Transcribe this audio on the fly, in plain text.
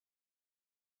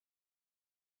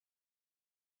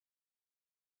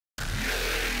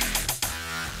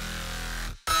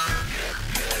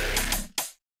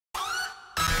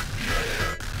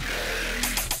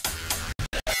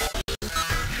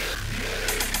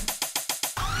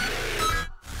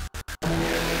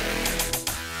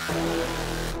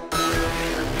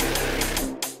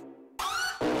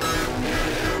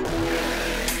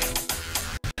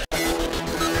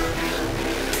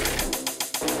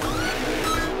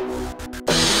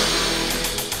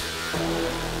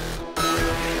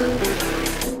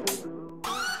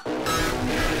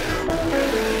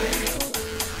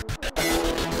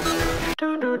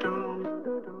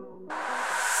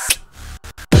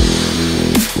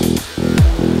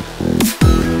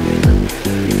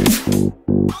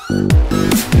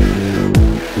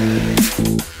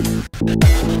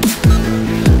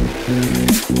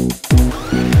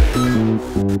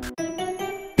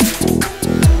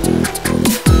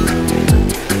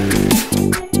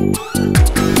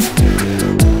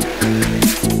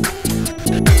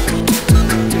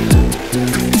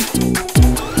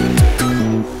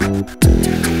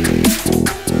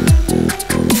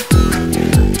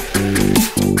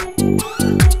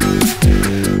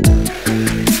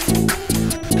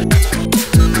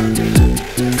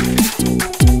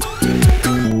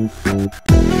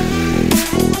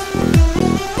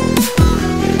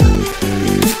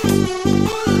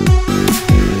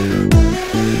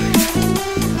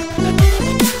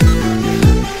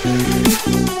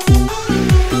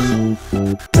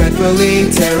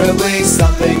terribly,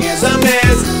 something is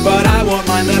amiss, but I won't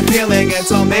mind the feeling,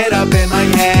 it's all made up in my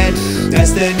head.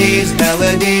 Destiny's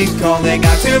melody calling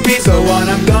out to me, so what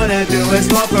I'm gonna do is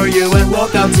fall for you and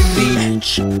walk out to the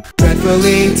edge.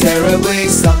 Dreadfully, terribly,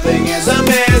 something is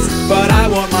amiss, but I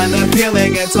won't mind the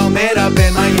feeling, it's all made up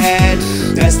in my head.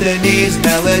 Destiny's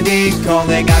melody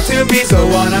calling out to me, so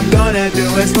what I'm gonna do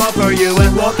is fall for you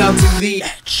and walk out to the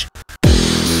edge.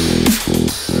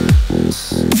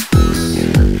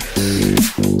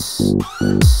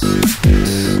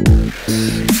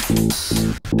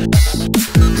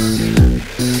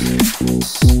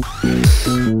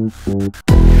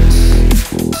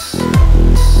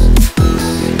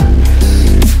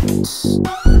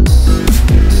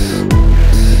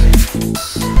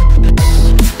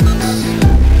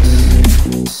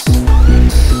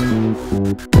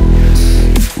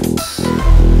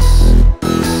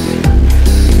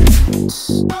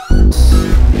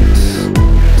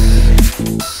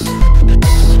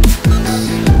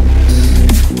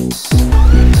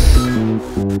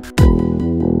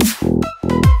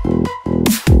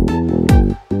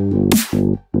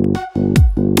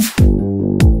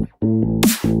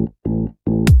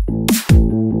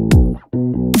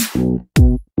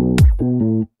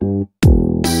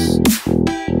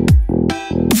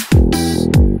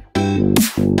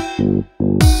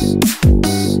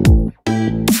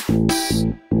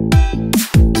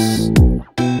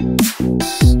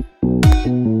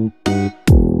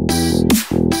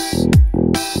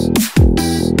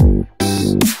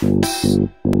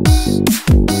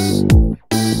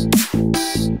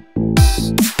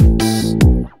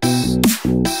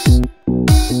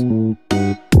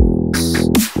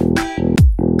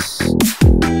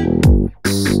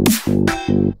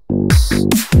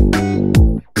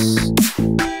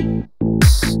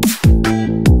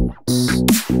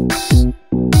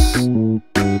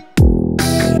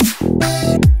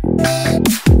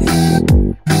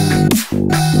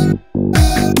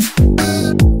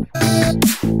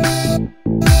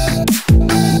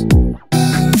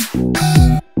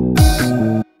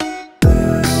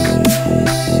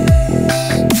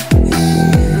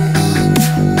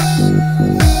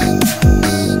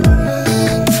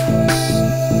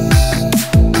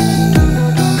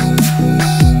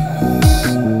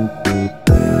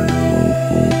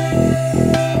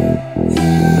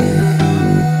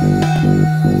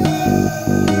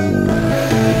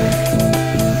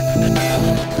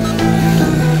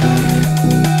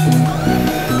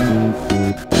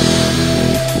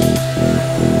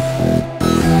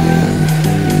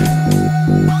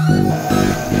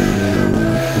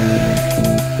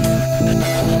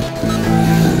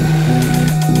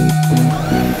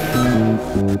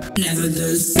 Never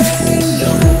the same, no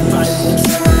hope I will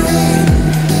try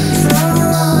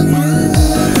from you.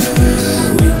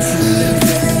 Into the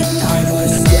pit I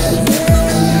must get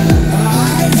there,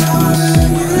 I follow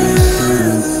you.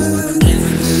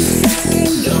 Never the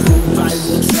same, no hope I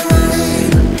will try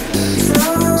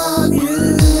from you.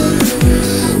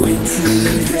 Into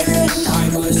the pit I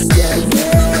must get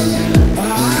there,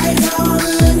 I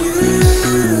follow you.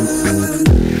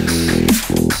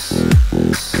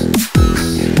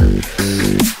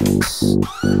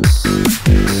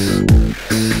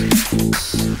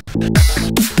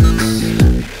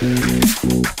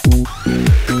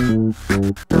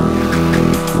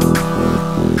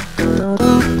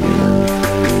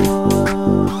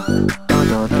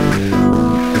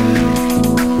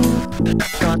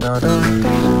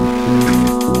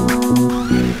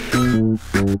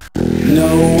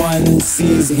 No one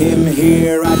sees him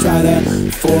here. I try to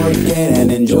forget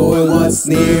and enjoy what's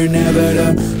near, never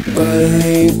to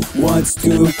believe what's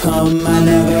to come. I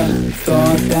never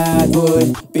thought that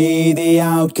would be the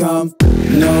outcome.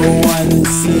 No one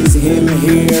sees him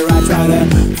here. I try to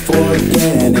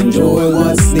forget and enjoy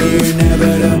what's near,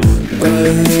 never to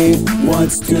believe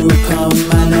what's to come.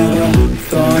 I never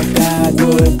thought that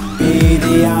would be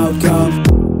the outcome.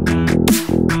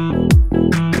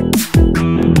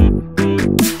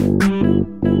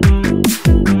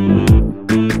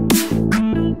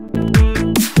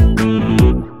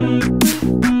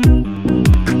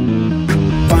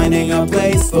 A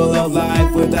place full of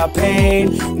life without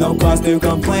pain, no cause to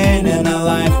complain in a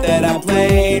life that I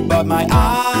played. But my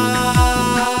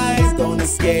eyes don't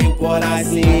escape what I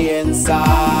see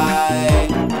inside.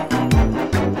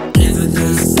 Never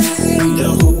the same, the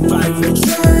hope I will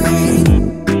try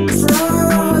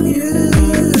from you.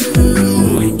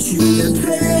 Into the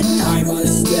pit I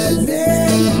must get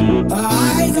there,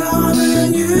 I follow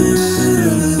you.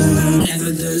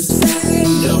 Never the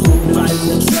same, the hope I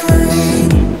will try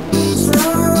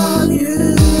from you.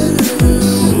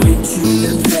 Into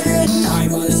the pit I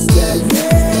must get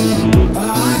there,